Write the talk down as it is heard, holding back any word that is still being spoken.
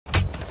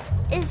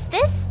Is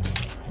this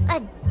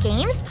a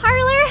games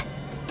parlor?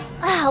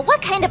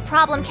 What kind of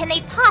problem can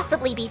they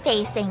possibly be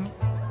facing?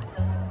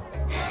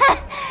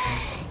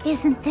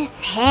 Isn't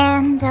this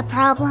hand a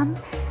problem?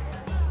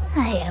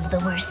 I have the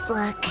worst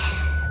luck.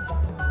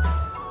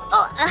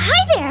 Oh,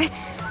 hi there!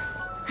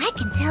 I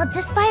can tell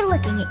just by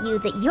looking at you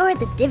that you're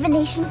the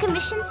Divination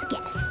Commission's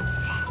guests.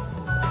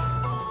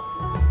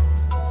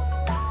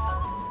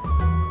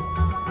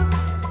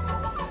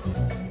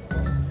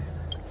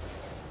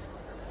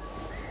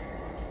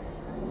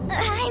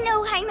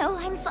 I know,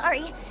 I'm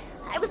sorry.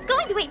 I was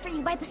going to wait for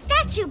you by the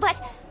statue, but...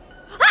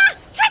 Ah!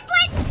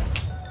 Triplet!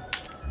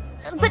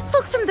 But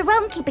folks from the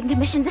Realm Keeping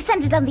Commission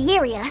descended on the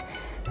area.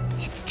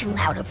 It's too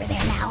loud over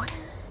there now.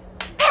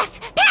 Pass!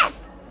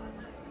 Pass!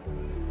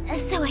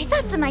 So I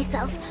thought to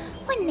myself,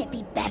 wouldn't it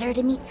be better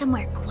to meet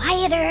somewhere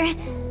quieter?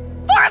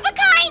 Four of a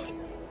kind!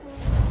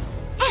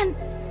 And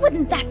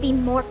wouldn't that be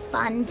more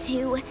fun,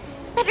 too?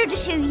 Better to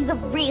show you the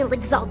real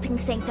Exalting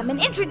Sanctum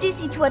and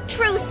introduce you to a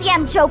true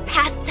Xianzhou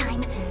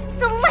pastime,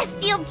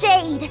 Celestial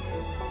Jade!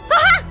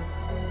 Haha!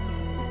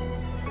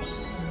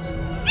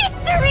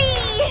 Victory!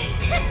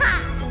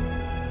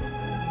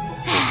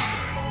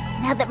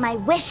 Now that my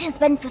wish has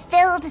been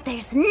fulfilled,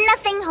 there's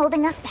nothing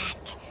holding us back.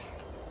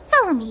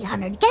 Follow me,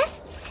 honored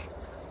guests.